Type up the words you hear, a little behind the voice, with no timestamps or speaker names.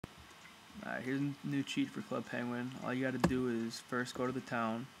Alright, here's a new cheat for Club Penguin. All you gotta do is first go to the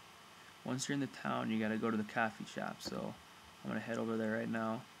town. Once you're in the town, you gotta go to the coffee shop. So I'm gonna head over there right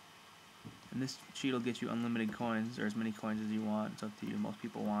now. And this cheat will get you unlimited coins, or as many coins as you want. It's up to you. Most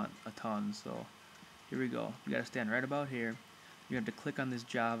people want a ton, so here we go. You gotta stand right about here. You have to click on this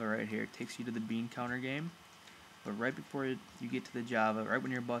Java right here. It takes you to the bean counter game. But right before you get to the Java, right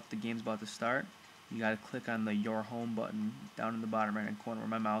when the game's about to start, you gotta click on the Your Home button down in the bottom right hand corner where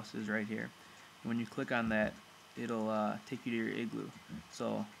my mouse is right here. And when you click on that, it'll take you to your igloo.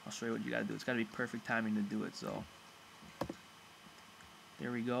 So I'll show you what you gotta do. It's gotta be perfect timing to do it. So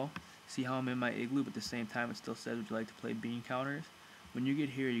there we go. See how I'm in my igloo, but at the same time it still says would you like to play bean counters. When you get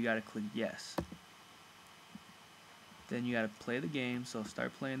here, you gotta click yes. Then you gotta play the game. So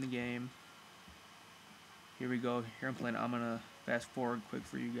start playing the game. Here we go. Here I'm playing. I'm gonna fast forward quick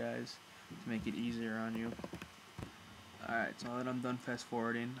for you guys to make it easier on you. Alright, so now that I'm done fast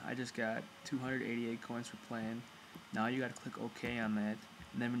forwarding, I just got 288 coins for playing. Now you gotta click OK on that.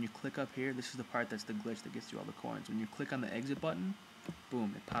 And then when you click up here, this is the part that's the glitch that gets you all the coins. When you click on the exit button,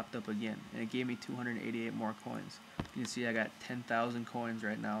 boom, it popped up again. And it gave me 288 more coins. You can see I got 10,000 coins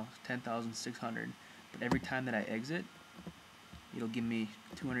right now, 10,600. But every time that I exit, it'll give me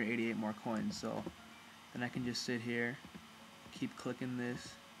 288 more coins. So then I can just sit here, keep clicking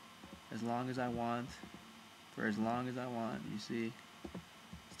this as long as I want, for as long as I want. You see,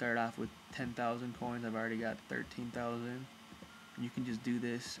 start off with 10,000 coins. I've already got 13,000. You can just do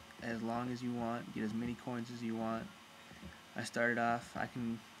this as long as you want, get as many coins as you want. I started off, I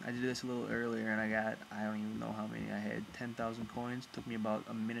did this a little earlier and I don't even know how many I had. 10,000 coins. Took me about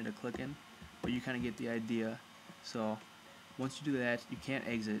a minute of clicking, but you kind of get the idea. So once you do that, you can't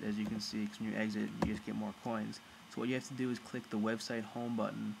exit, as you can see, because when you exit, you just get more coins. So what you have to do is click the website home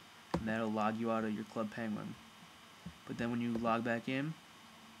button, and that'll log you out of your Club Penguin. But then when you log back in,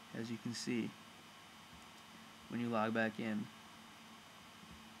 as you can see, when you log back in,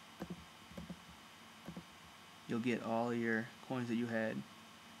 you'll get all your coins that you had.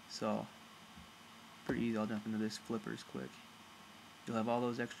 So pretty easy. I'll jump into this flippers quick. You'll have all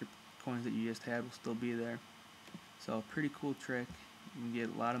those extra coins that you just had will still be there. So pretty cool trick. You can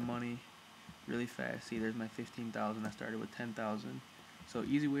get a lot of money really fast. See, there's my 15,000. I started with 10,000. So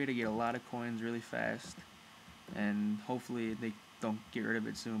easy way to get a lot of coins really fast. And hopefully they don't get rid of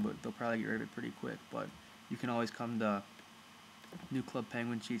it soon, but they'll probably get rid of it pretty quick. But you can always come to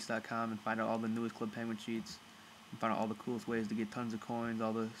newclubpenguincheats.com and find out all the newest Club Penguin cheats and find out all the coolest ways to get tons of coins,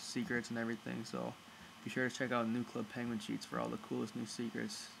 all the secrets and everything. So be sure to check out New Club Penguin Cheats for all the coolest new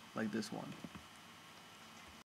secrets like this one.